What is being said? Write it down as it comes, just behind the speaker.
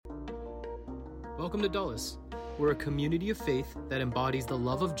Welcome to Dulles. We're a community of faith that embodies the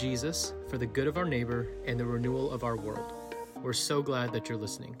love of Jesus for the good of our neighbor and the renewal of our world. We're so glad that you're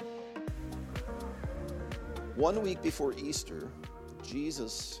listening. 1 week before Easter,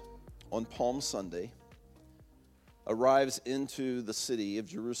 Jesus, on Palm Sunday, arrives into the city of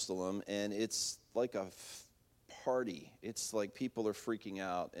Jerusalem, and it's like a party. It's like people are freaking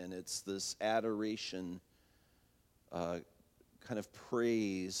out, and it's this adoration, kind of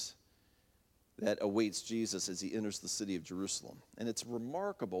praise that awaits Jesus as he enters the city of Jerusalem. And it's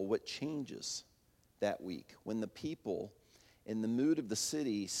remarkable what changes that week when the people in the mood of the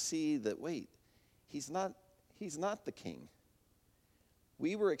city see that, wait, he's not the king.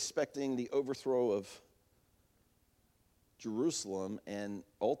 We were expecting the overthrow of Jerusalem and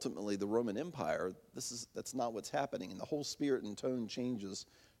ultimately the Roman Empire. That's not what's happening. And the whole spirit and tone changes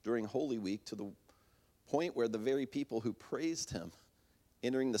during Holy Week to the point where the very people who praised him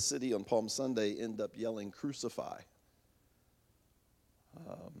entering the city on Palm Sunday end up yelling, "Crucify,"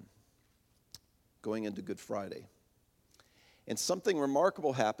 going into Good Friday. And something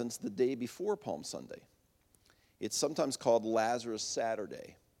remarkable happens the day before Palm Sunday. It's sometimes called Lazarus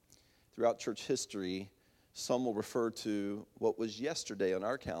Saturday. Throughout church history, some will refer to what was yesterday on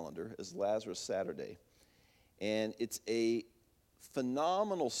our calendar as Lazarus Saturday. And it's a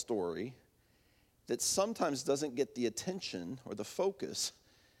phenomenal story that sometimes doesn't get the attention or the focus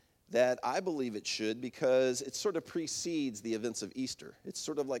that I believe it should, because it sort of precedes the events of Easter. It's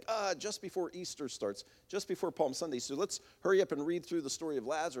sort of like, just before Easter starts, just before Palm Sunday. So let's hurry up and read through the story of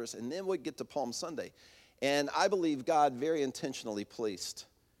Lazarus, and then we'll get to Palm Sunday. And I believe God very intentionally placed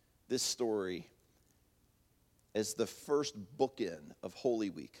this story as the first bookend of Holy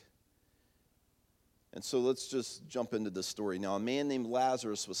Week. And so let's just jump into this story. Now, a man named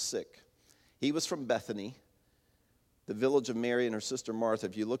Lazarus was sick. He was from Bethany, the village of Mary and her sister Martha.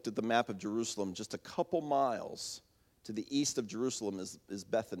 If you looked at the map of Jerusalem, just a couple miles to the east of Jerusalem is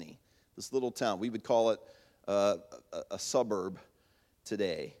Bethany, this little town. We would call it a suburb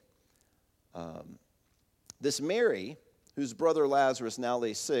today. This Mary, whose brother Lazarus now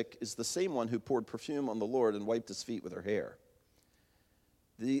lay sick, is the same one who poured perfume on the Lord and wiped his feet with her hair.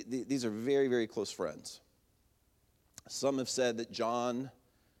 These are very, very close friends. Some have said that John,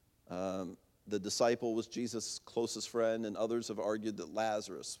 the disciple, was Jesus' closest friend, and others have argued that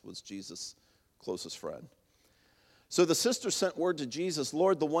Lazarus was Jesus' closest friend. So the sister sent word to Jesus,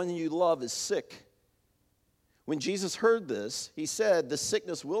 "Lord, the one you love is sick." When Jesus heard this, he said, "The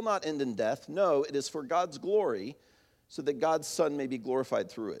sickness will not end in death. No, it is for God's glory, so that God's Son may be glorified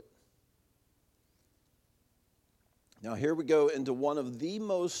through it." Now here we go into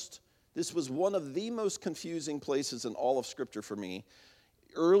this was one of the most confusing places in all of Scripture for me.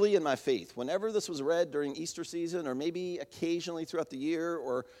 Early in my faith, whenever this was read during Easter season, or maybe occasionally throughout the year,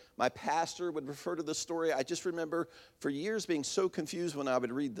 or my pastor would refer to this story, I just remember for years being so confused when I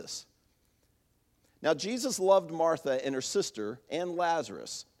would read this. Now, Jesus loved Martha and her sister and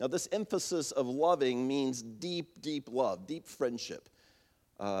Lazarus. Now, this emphasis of loving means deep, deep love, deep friendship.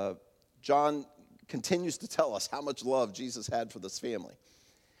 John continues to tell us how much love Jesus had for this family.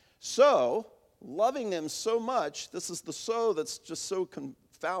 So, loving them so much, this is the so that's just so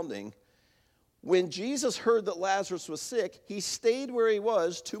confounding. When Jesus heard that Lazarus was sick, he stayed where he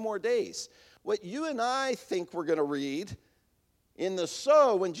was 2 more days. What you and I think we're going to read in the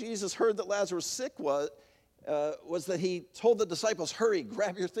so, when Jesus heard that Lazarus was sick, was that he told the disciples, "Hurry,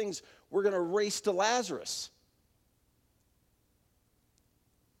 grab your things, we're going to race to Lazarus."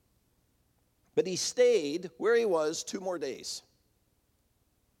 But he stayed where he was 2 more days.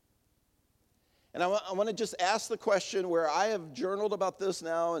 And I want to just ask the question, where I have journaled about this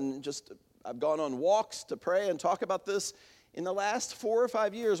now, and I've gone on walks to pray and talk about this. In the last 4 or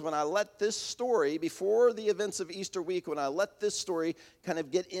 5 years, when I let this story, before the events of Easter week, when I let this story kind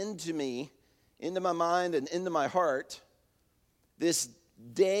of get into me, into my mind and into my heart, this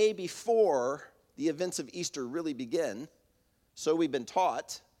day before the events of Easter really begin, so we've been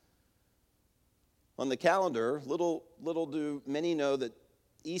taught on the calendar, little do many know that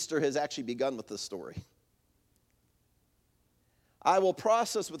Easter has actually begun with this story. I will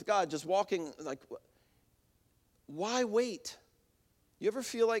process with God, just walking like, why wait? You ever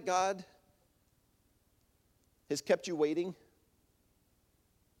feel like God has kept you waiting?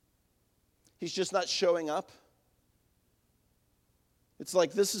 He's just not showing up. It's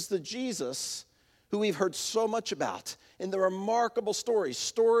like this is the Jesus who we've heard so much about in the remarkable stories,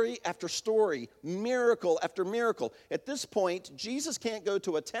 story after story, miracle after miracle. At this point, Jesus can't go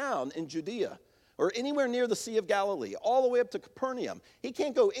to a town in Judea or anywhere near the Sea of Galilee, all the way up to Capernaum. He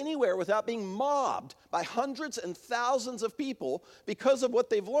can't go anywhere without being mobbed by hundreds and thousands of people because of what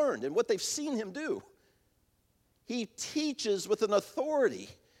they've learned and what they've seen him do. He teaches with an authority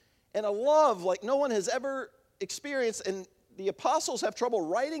and a love like no one has ever experienced, and the apostles have trouble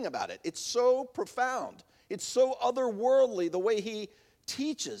writing about it. It's so profound. It's so otherworldly the way he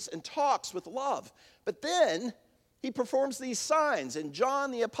teaches and talks with love. But then he performs these signs, and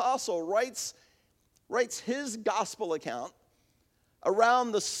John the apostle writes his gospel account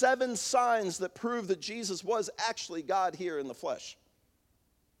around the 7 signs that prove that Jesus was actually God here in the flesh.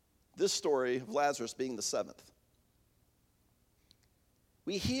 This story of Lazarus being the 7th.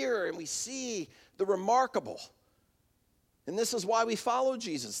 We hear and we see the remarkable. And this is why we follow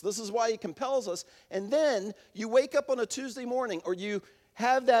Jesus. This is why he compels us. And then you wake up on a Tuesday morning, or you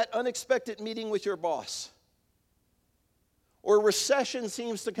have that unexpected meeting with your boss, or recession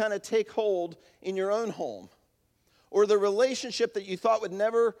seems to kind of take hold in your own home, or the relationship that you thought would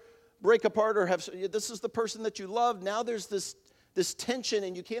never break apart, or have, this is the person that you love. Now there's this tension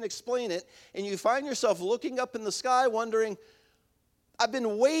and you can't explain it, and you find yourself looking up in the sky wondering, I've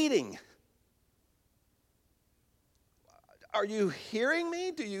been waiting. Are you hearing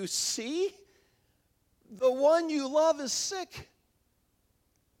me? Do you see? The one you love is sick.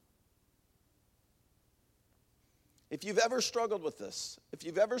 If you've ever struggled with this, if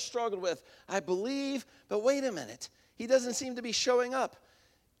you've ever struggled with, I believe, but wait a minute, he doesn't seem to be showing up.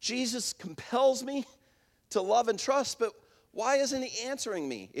 Jesus compels me to love and trust, but why isn't he answering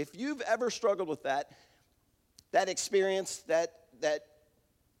me? If you've ever struggled with that experience, that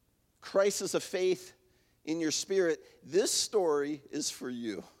crisis of faith in your spirit, this story is for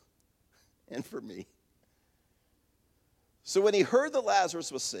you and for me. So when he heard that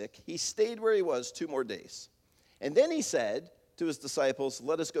Lazarus was sick, he stayed where he was 2 more days. And then he said to his disciples,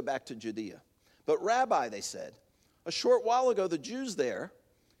 let us go back to Judea. But Rabbi, they said, a short while ago the Jews there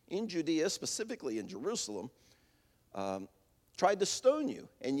in Judea, specifically in Jerusalem, tried to stone you,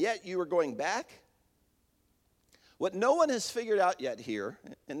 and yet you are going back? What no one has figured out yet here,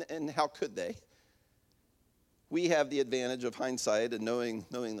 and how could they? We have the advantage of hindsight and knowing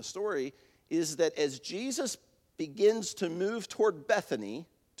the story, is that as Jesus begins to move toward Bethany,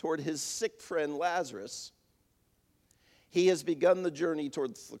 toward his sick friend Lazarus, he has begun the journey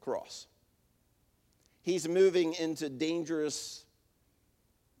towards the cross. He's moving into dangerous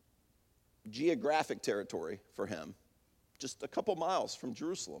geographic territory for him. Just a couple miles from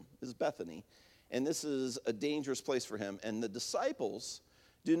Jerusalem is Bethany, and this is a dangerous place for him. And the disciples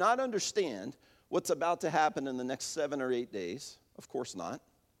do not understand what's about to happen in the next 7 or 8 days. Of course not.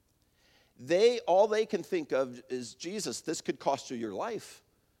 All they can think of is, Jesus, this could cost you your life.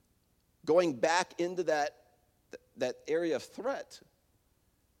 Going back into that area of threat.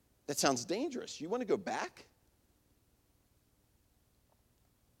 That sounds dangerous. You want to go back?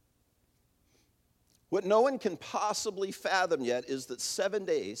 What no one can possibly fathom yet is that 7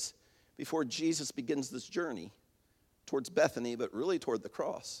 days before Jesus begins this journey towards Bethany, but really toward the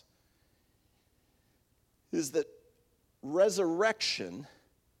cross, is that resurrection.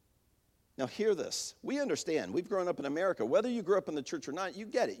 Now hear this. We understand. We've grown up in America. Whether you grew up in the church or not, you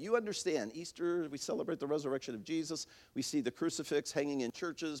get it. You understand. Easter, we celebrate the resurrection of Jesus. We see the crucifix hanging in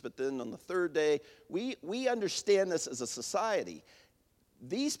churches, but then on the 3rd day, we understand this as a society.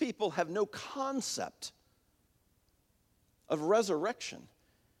 These people have no concept of resurrection.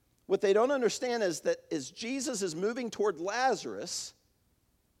 What they don't understand is that as Jesus is moving toward Lazarus,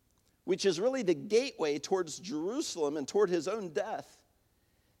 which is really the gateway towards Jerusalem and toward his own death,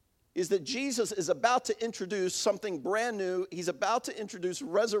 is that Jesus is about to introduce something brand new. He's about to introduce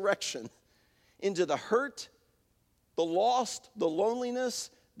resurrection into the hurt, the lost, the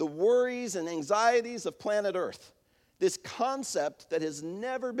loneliness, the worries and anxieties of planet Earth. This concept that has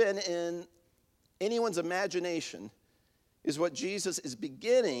never been in anyone's imagination is what Jesus is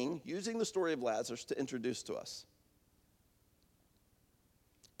beginning, using the story of Lazarus, to introduce to us.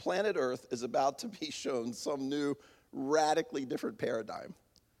 Planet Earth is about to be shown some new, radically different paradigm.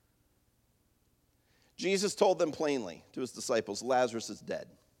 Jesus told them plainly to his disciples, Lazarus is dead.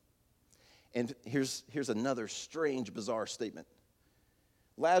 And here's another strange, bizarre statement.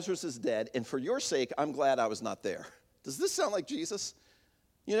 Lazarus is dead, and for your sake, I'm glad I was not there. Does this sound like Jesus?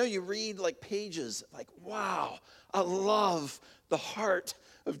 You know, you read like pages, like, wow, I love the heart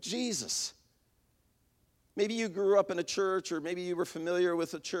of Jesus. Maybe you grew up in a church, or maybe you were familiar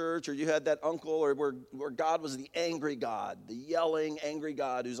with a church, or you had that uncle, or where God was the angry God, the yelling, angry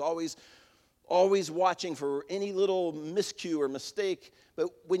God who's always watching for any little miscue or mistake. But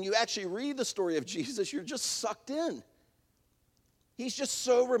when you actually read the story of Jesus, you're just sucked in. He's just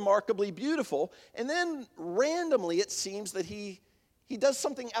so remarkably beautiful. And then randomly it seems that he does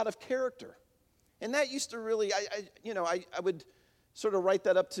something out of character. And that used to really, I would sort of write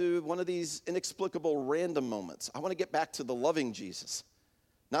that up to one of these inexplicable random moments. I want to get back to the loving Jesus,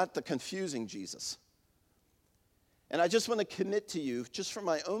 not the confusing Jesus. And I just want to commit to you, just from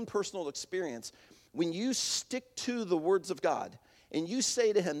my own personal experience, when you stick to the words of God and you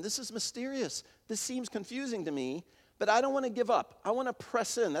say to him, this is mysterious, this seems confusing to me, but I don't want to give up. I want to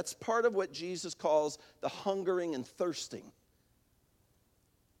press in. That's part of what Jesus calls the hungering and thirsting.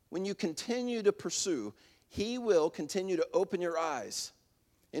 When you continue to pursue, he will continue to open your eyes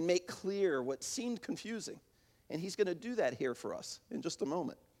and make clear what seemed confusing. And he's going to do that here for us in just a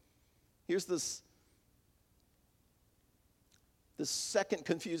moment. Here's this second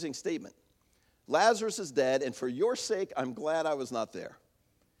confusing statement. Lazarus is dead, and for your sake, I'm glad I was not there,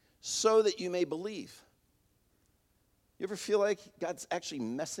 so that you may believe. You ever feel like God's actually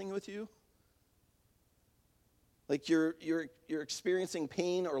messing with you? Like you're experiencing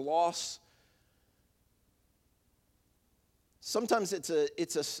pain or loss? Sometimes it's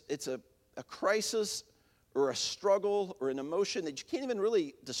a crisis or a struggle or an emotion that you can't even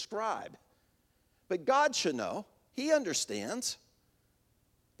really describe. But God should know. He understands.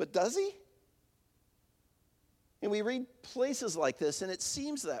 But does he? And we read places like this, and it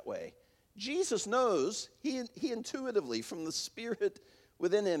seems that way. Jesus knows, he intuitively, from the Spirit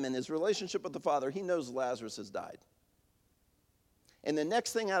within him and his relationship with the Father, he knows Lazarus has died. And the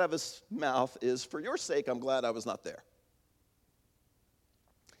next thing out of his mouth is, for your sake, I'm glad I was not there.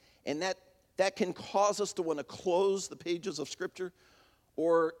 And that can cause us to want to close the pages of Scripture,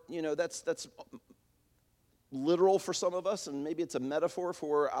 or, that's literal for some of us, and maybe it's a metaphor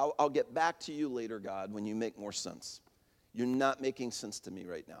for I'll get back to you later, God, when you make more sense. You're not making sense to me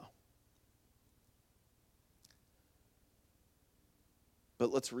right now.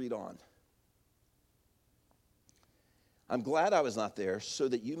 But let's read on. I'm glad I was not there so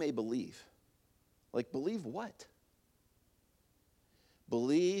that you may believe. Like, believe what?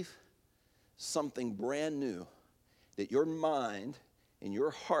 Believe something brand new that your mind and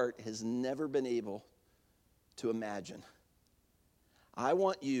your heart has never been able to imagine. I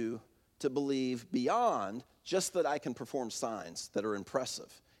want you to believe beyond just that I can perform signs that are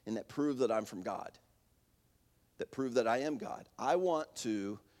impressive and that prove that I'm from God, that prove that I am God. I want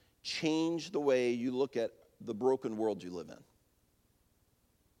to change the way you look at the broken world you live in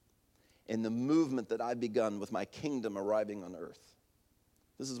and the movement that I've begun with my kingdom arriving on earth.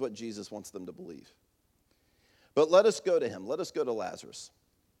 This is what Jesus wants them to believe. But let us go to him. Let us go to Lazarus.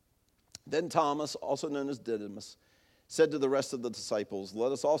 Then Thomas, also known as Didymus, said to the rest of the disciples,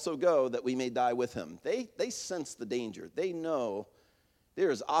 let us also go that we may die with him. They sense the danger. They know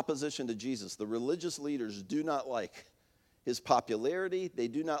there is opposition to Jesus. The religious leaders do not like his popularity. They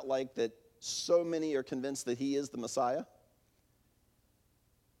do not like that so many are convinced that he is the Messiah.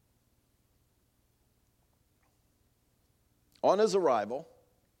 On his arrival,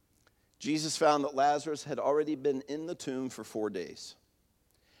 Jesus found that Lazarus had already been in the tomb for 4 days.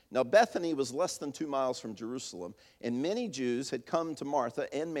 Now Bethany was less than 2 miles from Jerusalem, and many Jews had come to Martha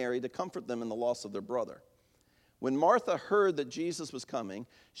and Mary to comfort them in the loss of their brother. When Martha heard that Jesus was coming,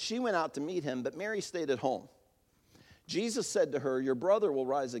 she went out to meet him, but Mary stayed at home. Jesus said to her, your brother will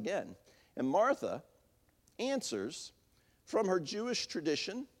rise again. And Martha answers from her Jewish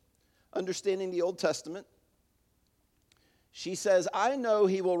tradition, understanding the Old Testament. She says, I know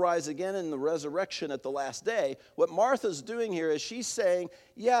he will rise again in the resurrection at the last day. What Martha's doing here is she's saying,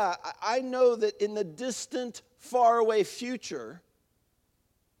 yeah, I know that in the distant, faraway future,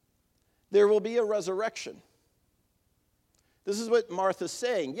 there will be a resurrection. This is what Martha's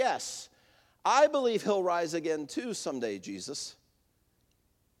saying. Yes, I believe he'll rise again too someday, Jesus,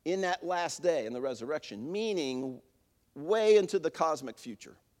 in that last day, in the resurrection, meaning way into the cosmic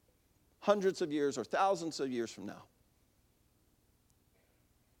future, hundreds of years or thousands of years from now.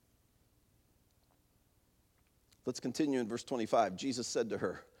 Let's continue in verse 25. Jesus said to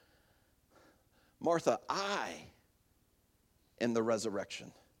her, Martha, I am the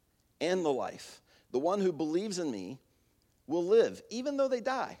resurrection and the life. The one who believes in me will live, even though they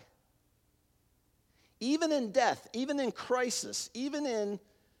die. Even in death, even in crisis, even in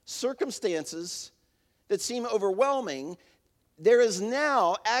circumstances that seem overwhelming, there is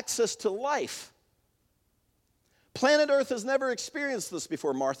now access to life. Planet Earth has never experienced this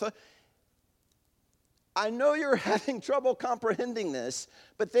before, Martha. I know you're having trouble comprehending this,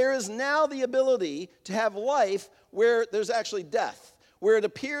 but there is now the ability to have life where there's actually death, where it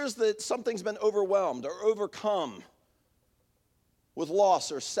appears that something's been overwhelmed or overcome with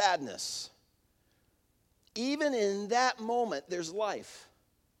loss or sadness. even in that moment, there's life.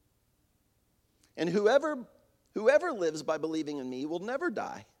 And whoever lives by believing in me will never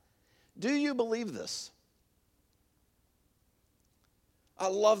die. Do you believe this? I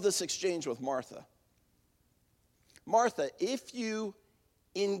love this exchange with Martha. Martha, if you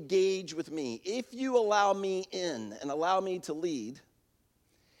engage with me, if you allow me in and allow me to lead,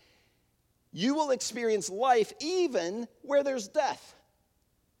 you will experience life even where there's death.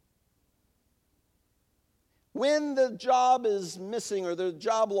 When the job is missing or the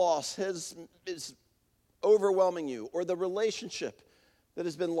job loss is overwhelming you, or the relationship that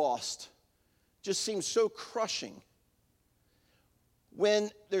has been lost just seems so crushing, when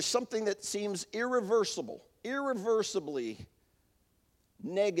there's something that seems irreversibly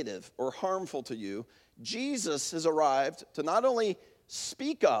negative or harmful to you, Jesus has arrived to not only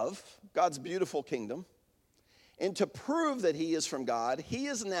speak of God's beautiful kingdom and to prove that he is from God, he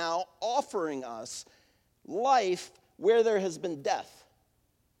is now offering us life where there has been death.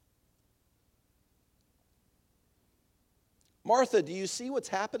 Martha, do you see what's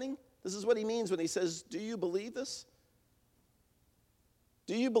happening? This is what he means when he says, do you believe this?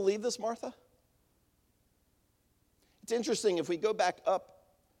 Do you believe this, Martha? It's interesting, if we go back up,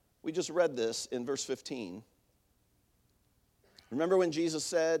 we just read this in verse 15. Remember when Jesus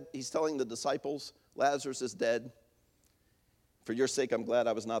said, he's telling the disciples, Lazarus is dead. For your sake, I'm glad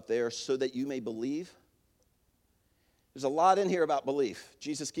I was not there, so that you may believe. There's a lot in here about belief.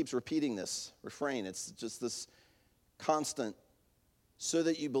 Jesus keeps repeating this refrain. It's just this constant, so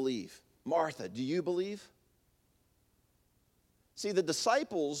that you believe. Martha, do you believe? See, the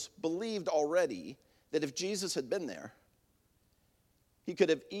disciples believed already that if Jesus had been there, he could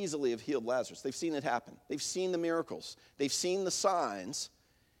have easily have healed Lazarus. They've seen it happen. They've seen the miracles. They've seen the signs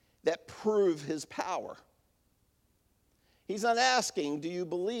that prove his power. He's not asking, do you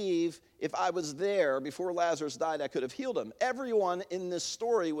believe if I was there before Lazarus died, I could have healed him? Everyone in this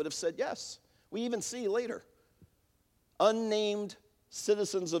story would have said yes. We even see later unnamed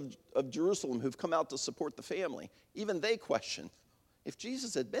citizens of Jerusalem who've come out to support the family. Even they question, if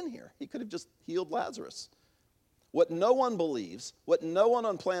Jesus had been here, he could have just healed Lazarus. What no one believes, what no one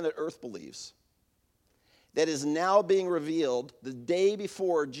on planet Earth believes, that is now being revealed the day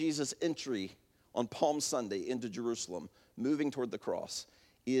before Jesus' entry on Palm Sunday into Jerusalem, moving toward the cross,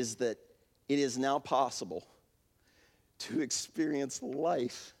 is that it is now possible to experience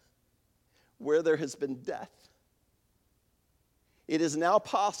life where there has been death. It is now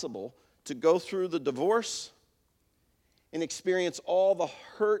possible to go through the divorce and experience all the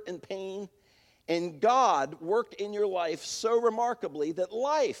hurt and pain, and God work in your life so remarkably that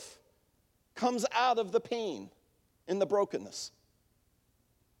life comes out of the pain and the brokenness.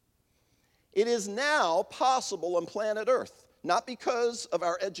 It is now possible on planet Earth, not because of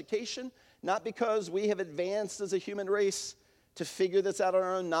our education, not because we have advanced as a human race to figure this out on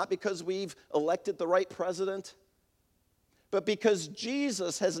our own, not because we've elected the right president, but because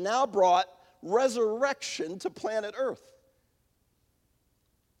Jesus has now brought resurrection to planet Earth.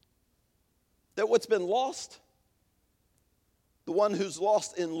 That what's been lost, the one who's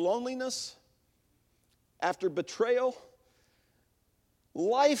lost in loneliness, after betrayal,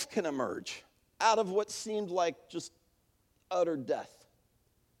 life can emerge out of what seemed like just utter death.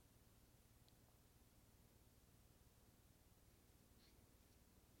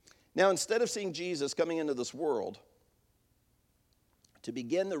 Now, instead of seeing Jesus coming into this world to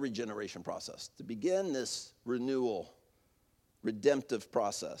begin the regeneration process, to begin this renewal, redemptive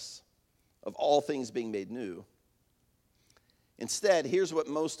process of all things being made new, instead, here's what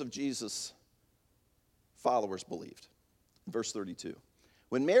most of Jesus' followers believed. Verse 32.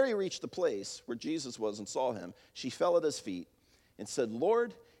 When Mary reached the place where Jesus was and saw him, she fell at his feet and said,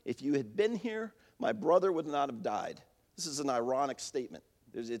 Lord, if you had been here, my brother would not have died. This is an ironic statement.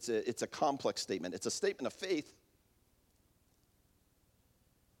 It's a complex statement. It's a statement of faith.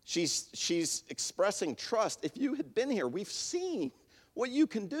 She's expressing trust. If you had been here, we've seen what you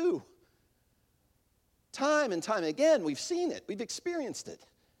can do. Time and time again, we've seen it. We've experienced it.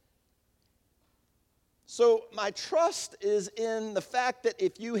 So my trust is in the fact that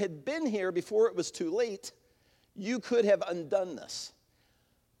if you had been here before it was too late, you could have undone this.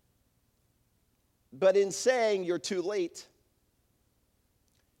 But in saying you're too late,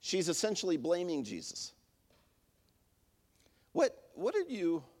 she's essentially blaming Jesus. What are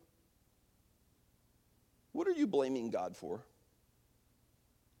you blaming God for?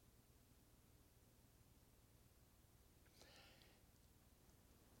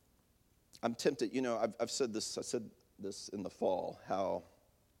 I'm tempted, I've said this, I said this in the fall, how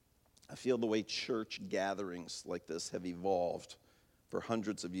I feel the way church gatherings like this have evolved for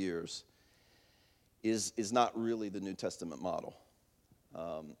hundreds of years is not really the New Testament model.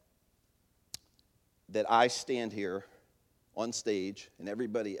 That I stand here on stage and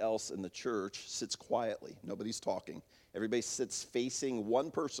everybody else in the church sits quietly. Nobody's talking. Everybody sits facing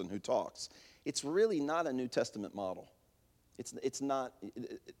one person who talks. It's really not a New Testament model. It's not.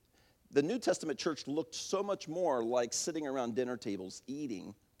 The New Testament church looked so much more like sitting around dinner tables,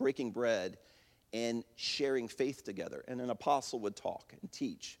 eating, breaking bread, and sharing faith together. And an apostle would talk and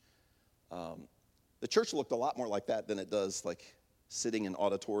teach. The church looked a lot more like that than it does like sitting in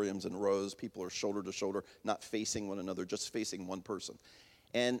auditoriums and rows. People are shoulder to shoulder, not facing one another, just facing one person.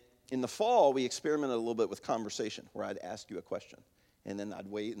 And in the fall, we experimented a little bit with conversation, where I'd ask you a question, and then I'd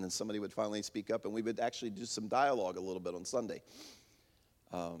wait, and then somebody would finally speak up, and we would actually do some dialogue a little bit on Sunday.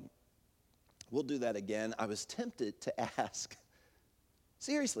 We'll do that again. I was tempted to ask,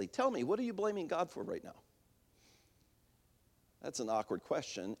 seriously, tell me, what are you blaming God for right now? That's an awkward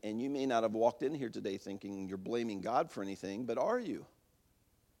question, and you may not have walked in here today thinking you're blaming God for anything, but are you?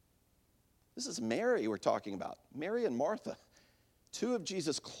 This is Mary we're talking about, Mary and Martha, two of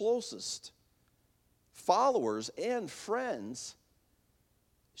Jesus' closest followers and friends.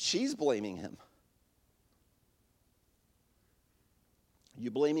 She's blaming him. Are you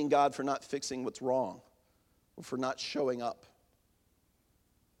blaming God for not fixing what's wrong, or for not showing up,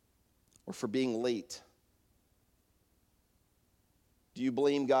 or for being late? Do you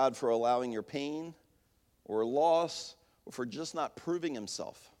blame God for allowing your pain or loss, or for just not proving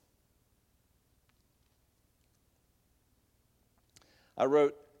himself? I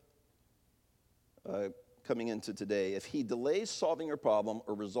wrote, coming into today, if he delays solving your problem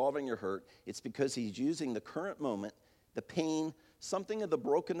or resolving your hurt, it's because he's using the current moment, the pain, something of the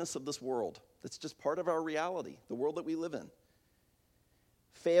brokenness of this world. That's just part of our reality, the world that we live in.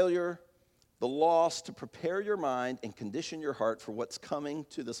 Failure, the loss, to prepare your mind and condition your heart for what's coming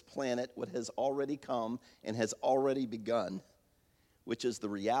to this planet, what has already come and has already begun, which is the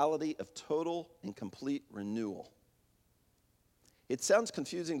reality of total and complete renewal. It sounds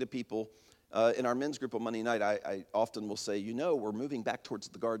confusing to people. In our men's group on Monday night, I often will say, we're moving back towards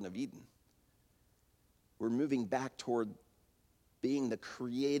the Garden of Eden. We're moving back toward being the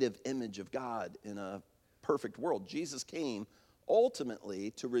creative image of God in a perfect world. Jesus came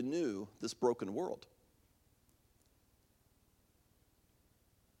ultimately to renew this broken world.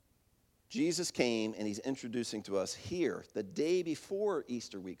 Jesus came and he's introducing to us here, the day before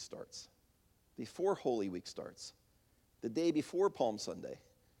Easter week starts, before Holy Week starts, the day before Palm Sunday,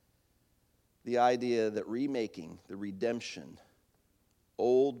 the idea that remaking, the redemption,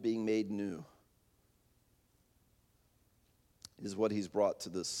 old being made new, is what he's brought to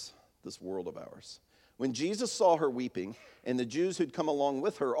this world of ours. When Jesus saw her weeping, and the Jews who'd come along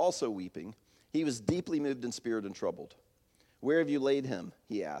with her also weeping, he was deeply moved in spirit and troubled. "Where have you laid him?"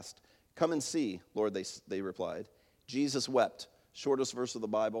 he asked. "Come and see, Lord," they replied. Jesus wept. Shortest verse of the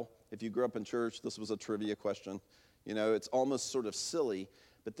Bible. If you grew up in church, this was a trivia question. It's almost sort of silly,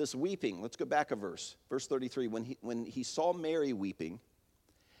 but this weeping, let's go back a verse. Verse 33, when he saw Mary weeping,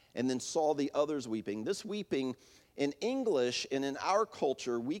 and then saw the others weeping. This weeping, in English and in our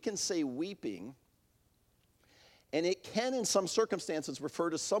culture, we can say weeping, and it can, in some circumstances, refer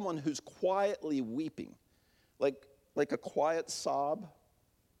to someone who's quietly weeping, like a quiet sob.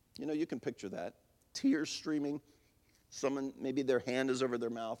 You can picture that. Tears streaming. Someone, maybe their hand is over their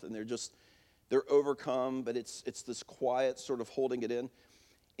mouth, and they're overcome, but it's this quiet sort of holding it in.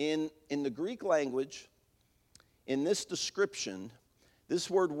 In the Greek language, in this description, this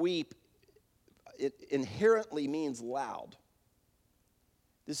word weep, it inherently means loud.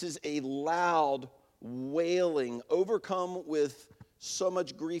 This is a loud wailing, overcome with so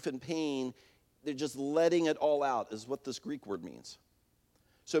much grief and pain, they're just letting it all out, is what this Greek word means.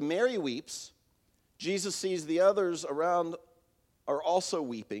 So Mary weeps. Jesus sees the others around are also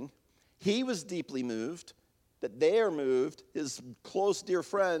weeping. He was deeply moved, that they are moved. His close, dear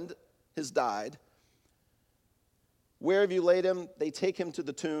friend has died. "Where have you laid him?" They take him to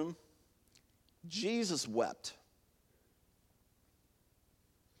the tomb. Jesus wept.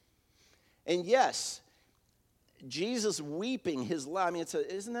 And yes, Jesus weeping, isn't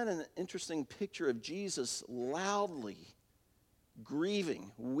that an interesting picture of Jesus loudly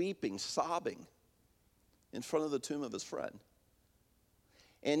grieving, weeping, sobbing in front of the tomb of his friend?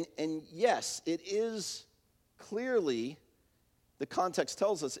 And yes, it is clearly, the context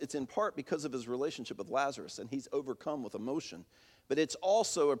tells us it's in part because of his relationship with Lazarus, and he's overcome with emotion. But it's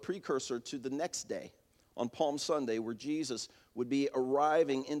also a precursor to the next day, on Palm Sunday, where Jesus would be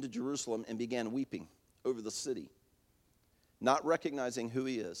arriving into Jerusalem and began weeping over the city, not recognizing who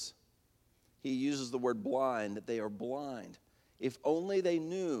he is. He uses the word blind, that they are blind. If only they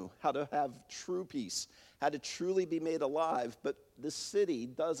knew how to have true peace, how to truly be made alive, but this city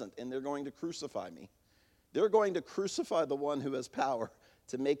doesn't, and they're going to crucify me. They're going to crucify the one who has power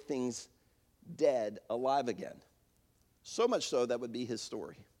to make things dead alive again. So much so, that would be his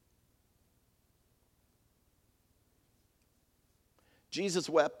story. Jesus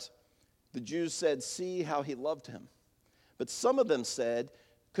wept. The Jews said, see how he loved him. But some of them said,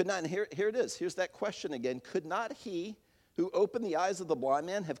 could not, and here it is, here's that question again, could not he who opened the eyes of the blind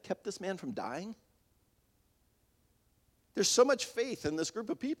man have kept this man from dying? There's so much faith in this group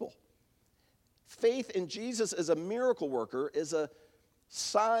of people. Faith in Jesus as a miracle worker, as a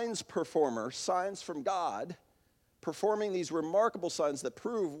signs performer, signs from God, performing these remarkable signs that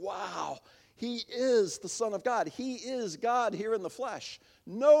prove, wow, he is the Son of God. He is God here in the flesh.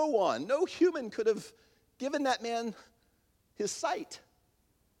 No human could have given that man his sight.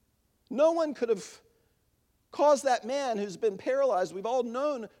 No one could have caused that man who's been paralyzed, we've all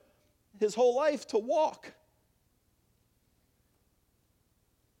known his whole life, to walk.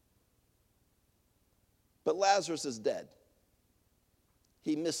 But Lazarus is dead.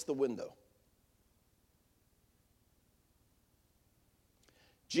 He missed the window.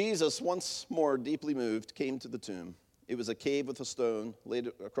 Jesus, once more deeply moved, came to the tomb. It was a cave with a stone laid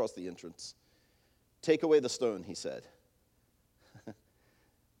across the entrance. Take away the stone, he said.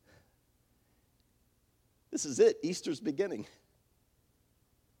 This is it. Easter's beginning.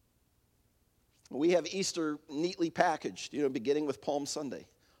 We have Easter neatly packaged, beginning with Palm Sunday,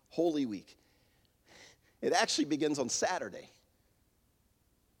 Holy Week. It actually begins on Saturday.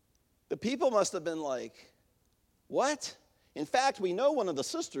 The people must have been like, what? In fact, we know one of the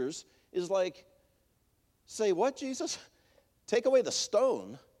sisters is like, say, what, Jesus? Take away the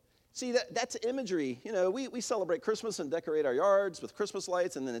stone. See, that's imagery. We celebrate Christmas and decorate our yards with Christmas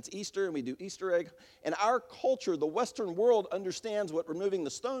lights, and then it's Easter, and we do Easter egg. And our culture, the Western world, understands what removing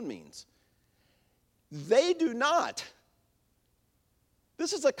the stone means. They do not.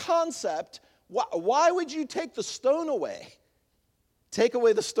 This is a concept. Why would you take the stone away? Take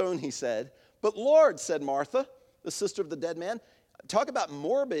away the stone, he said. But Lord, said Martha, the sister of the dead man, talk about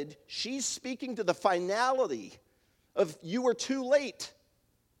morbid. She's speaking to the finality of you were too late.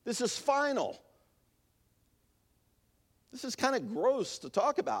 This is final. This is kind of gross to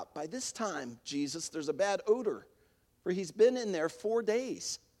talk about. By this time, Jesus, there's a bad odor, for he's been in there 4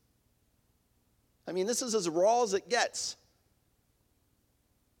 days. I mean, this is as raw as it gets.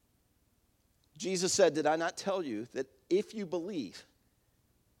 Jesus said, did I not tell you that if you believe,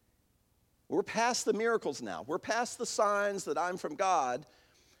 we're past the miracles now. We're past the signs that I'm from God.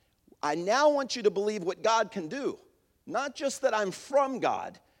 I now want you to believe what God can do. Not just that I'm from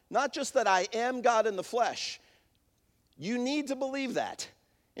God. Not just that I am God in the flesh. You need to believe that.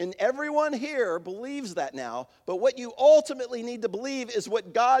 And everyone here believes that now. But what you ultimately need to believe is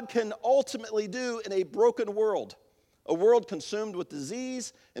what God can ultimately do in a broken world. A world consumed with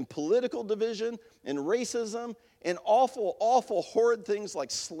disease and political division and racism and awful, awful, horrid things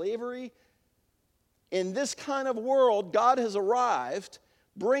like slavery. In this kind of world, God has arrived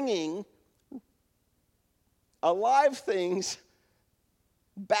bringing alive things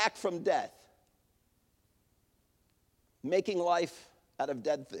back from death, making life out of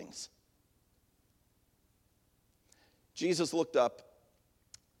dead things. Jesus looked up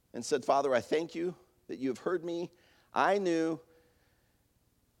and said, Father, I thank you that you have heard me. I knew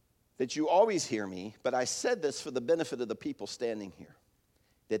that you always hear me, but I said this for the benefit of the people standing here,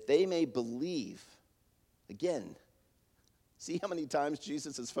 that they may believe. Again, see how many times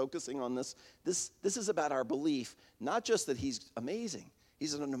Jesus is focusing on this? This is about our belief, not just that he's amazing.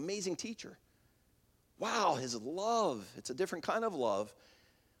 He's an amazing teacher. Wow, his love, it's a different kind of love.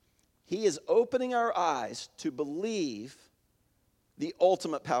 He is opening our eyes to believe the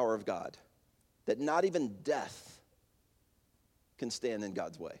ultimate power of God, that not even death can stand in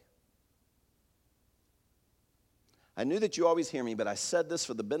God's way. I knew that you always hear me, but I said this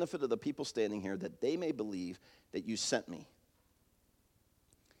for the benefit of the people standing here, that they may believe that you sent me.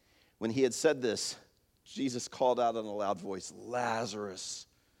 When he had said this, Jesus called out in a loud voice, Lazarus.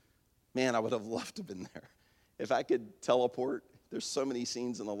 Man, I would have loved to have been there. If I could teleport, there's so many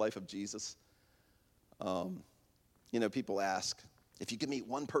scenes in the life of Jesus. People ask, if you could meet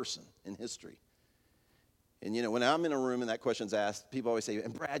one person in history. And, when I'm in a room and that question's asked, people always say,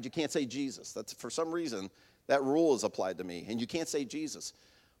 and Brad, you can't say Jesus. That's, for some reason, that rule is applied to me, and you can't say Jesus.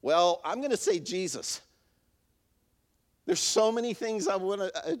 Well, I'm going to say Jesus. There's so many things I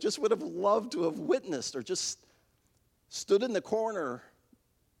just would have loved to have witnessed or just stood in the corner,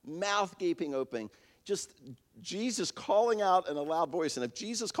 mouth gaping open. just Jesus calling out in a loud voice. And if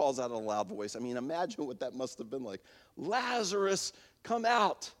Jesus calls out in a loud voice, I mean, imagine what that must have been like. Lazarus, come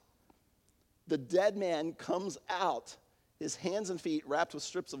out. The dead man comes out, his hands and feet wrapped with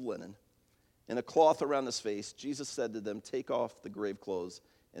strips of linen and a cloth around his face. Jesus said to them, take off the grave clothes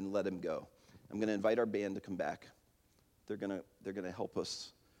and let him go. I'm going to invite our band to come back. They're going to help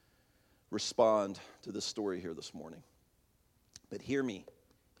us respond to this story here this morning. But hear me.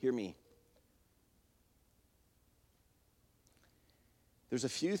 There's a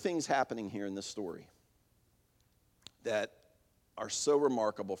few things happening here in this story that are so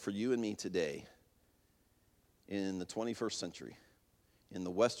remarkable for you and me today in the 21st century, in the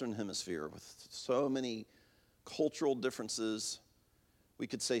Western Hemisphere, with so many cultural differences. We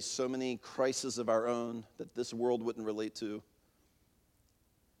could say so many crises of our own that this world wouldn't relate to.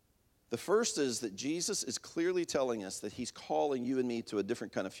 The first is that Jesus is clearly telling us that he's calling you and me to a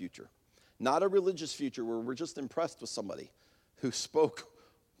different kind of future. Not a religious future where we're just impressed with somebody who spoke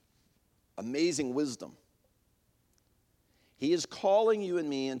amazing wisdom. He is calling you and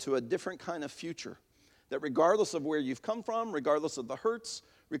me into a different kind of future. That regardless of where you've come from, regardless of the hurts,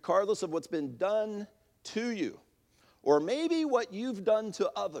 regardless of what's been done to you, or maybe what you've done to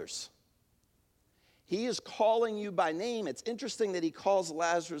others, he is calling you by name. It's interesting that he calls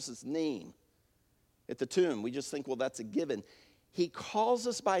Lazarus' name at the tomb. We just think, well, that's a given. He calls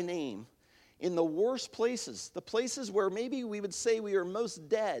us by name in the worst places, the places where maybe we would say we are most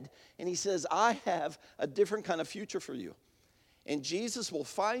dead. And he says, I have a different kind of future for you. And Jesus will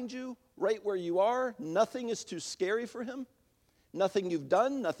find you right where you are. Nothing is too scary for him. Nothing you've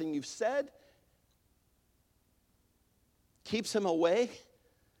done, nothing you've said keeps him away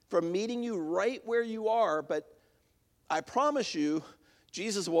from meeting you right where you are. But I promise you,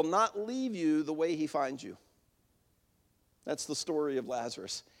 Jesus will not leave you the way he finds you. That's the story of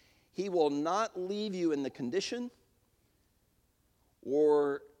Lazarus. He will not leave you in the condition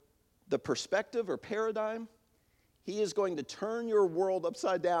or the perspective or paradigm. He is going to turn your world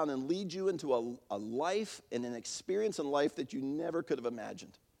upside down and lead you into a life and an experience in life that you never could have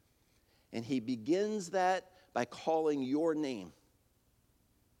imagined. And he begins that by calling your name.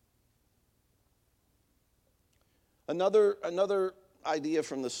 Another idea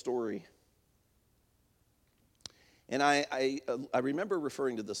from the story, and I remember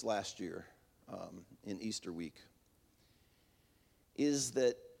referring to this last year in Easter week, is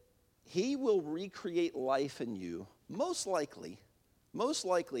that he will recreate life in you, most likely,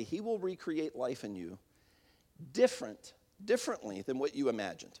 he will recreate life in you differently than what you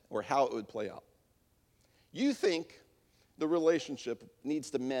imagined or how it would play out. You think the relationship needs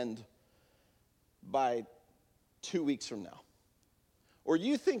to mend by 2 weeks from now. Or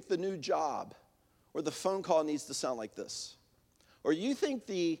you think the new job or the phone call needs to sound like this. Or you think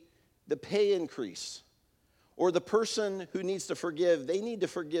the pay increase or the person who needs to forgive, they need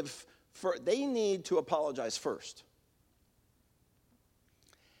to apologize first.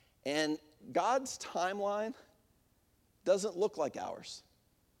 And God's timeline doesn't look like ours.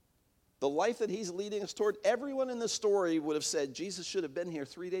 The life that he's leading us toward, everyone in this story would have said, Jesus should have been here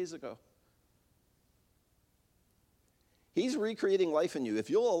 3 days ago. He's recreating life in you.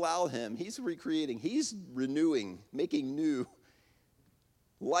 If you'll allow him, he's renewing, making new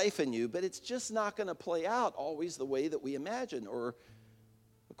life in you, but it's just not going to play out always the way that we imagine or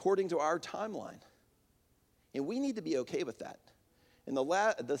according to our timeline. And we need to be okay with that. And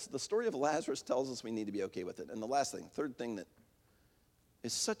the story of Lazarus tells us we need to be okay with it. And the last thing, third thing that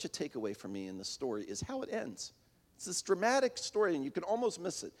is such a takeaway for me in this story is how it ends. It's this dramatic story, and you can almost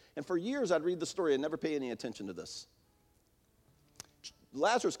miss it. And for years, I'd read the story and never pay any attention to this.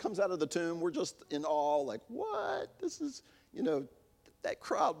 Lazarus comes out of the tomb. We're just in awe, like, what? This is, that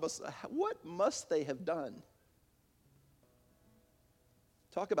crowd what must they have done?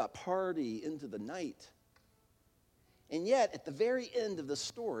 Talk about party into the night. And yet, at the very end of the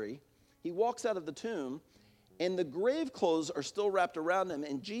story, he walks out of the tomb, and the grave clothes are still wrapped around him,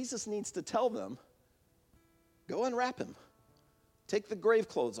 and Jesus needs to tell them, go unwrap him. Take the grave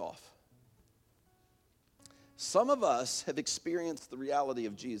clothes off. Some of us have experienced the reality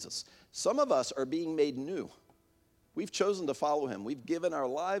of Jesus. Some of us are being made new. We've chosen to follow him. We've given our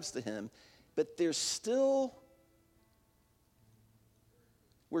lives to him, but we're still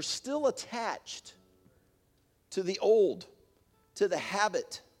attached to the old, to the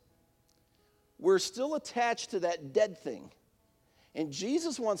habit. We're still attached to that dead thing. And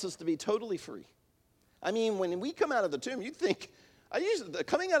Jesus wants us to be totally free. I mean, when we come out of the tomb, you'd think,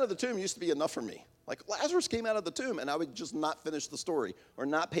 coming out of the tomb used to be enough for me. Like Lazarus came out of the tomb and I would just not finish the story or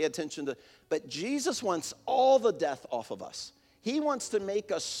not pay attention to. But Jesus wants all the death off of us. He wants to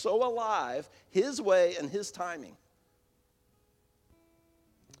make us so alive his way and his timing.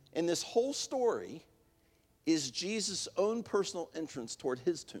 And this whole story is Jesus' own personal entrance toward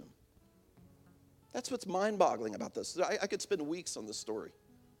his tomb. That's what's mind-boggling about this. I could spend weeks on this story.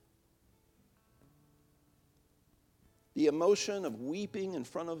 The emotion of weeping in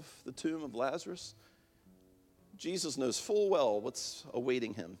front of the tomb of Lazarus. Jesus knows full well what's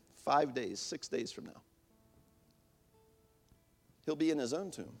awaiting him 5 days, 6 days from now. He'll be in his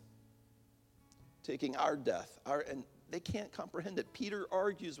own tomb, taking our death. And they can't comprehend it. Peter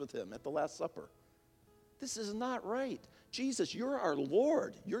argues with him at the Last Supper. This is not right. Jesus, you're our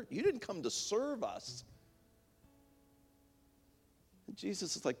Lord. You didn't come to serve us. And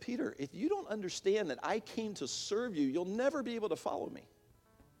Jesus is like, Peter, if you don't understand that I came to serve you, you'll never be able to follow me.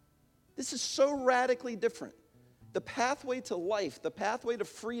 This is so radically different. The pathway to life, the pathway to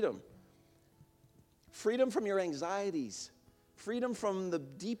freedom. Freedom from your anxieties. Freedom from the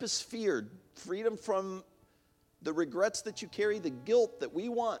deepest fear. Freedom from the regrets that you carry, the guilt that we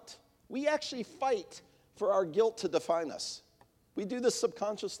want. We actually fight for our guilt to define us. We do this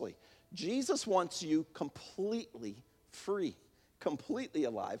subconsciously. Jesus wants you completely free, completely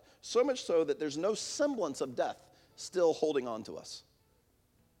alive, so much so that there's no semblance of death still holding on to us.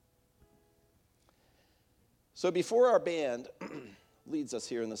 So before our band leads us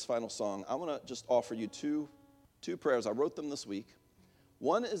here in this final song, I want to just offer you two prayers. I wrote them this week.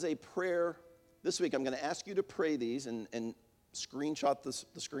 One is a prayer. This week I'm going to ask you to pray these and screenshot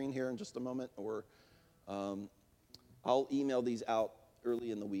the screen here in just a moment, or I'll email these out early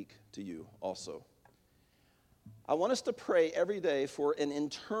in the week to you also. I want us to pray every day for an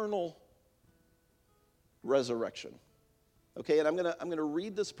internal resurrection. Okay, and I'm gonna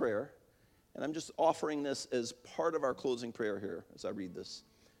read this prayer, and I'm just offering this as part of our closing prayer here as I read this.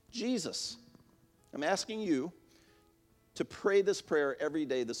 Jesus, I'm asking you to pray this prayer every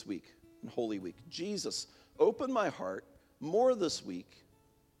day this week, in Holy Week. Jesus, open my heart more this week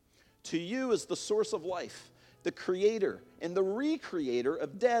to you as the source of life, the creator and the recreator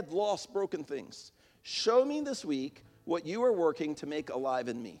of dead, lost, broken things. Show me this week what you are working to make alive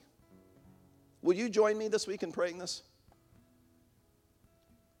in me. Will you join me this week in praying this?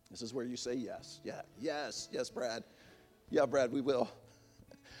 This is where you say yes. Yeah, yes, Brad. Yeah, Brad, we will.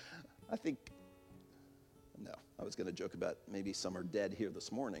 I was going to joke about maybe some are dead here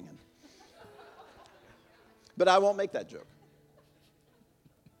this morning. But I won't make that joke.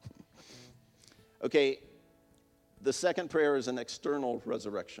 Okay, the second prayer is an external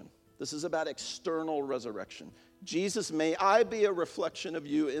resurrection. This is about external resurrection. Jesus, may I be a reflection of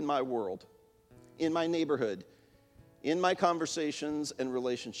you in my world, in my neighborhood, in my conversations and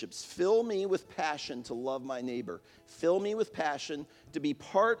relationships. Fill me with passion to love my neighbor. Fill me with passion to be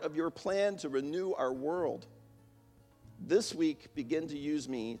part of your plan to renew our world. This week, begin to use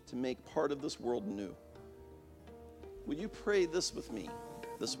me to make part of this world new. Will you pray this with me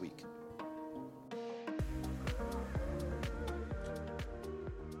this week?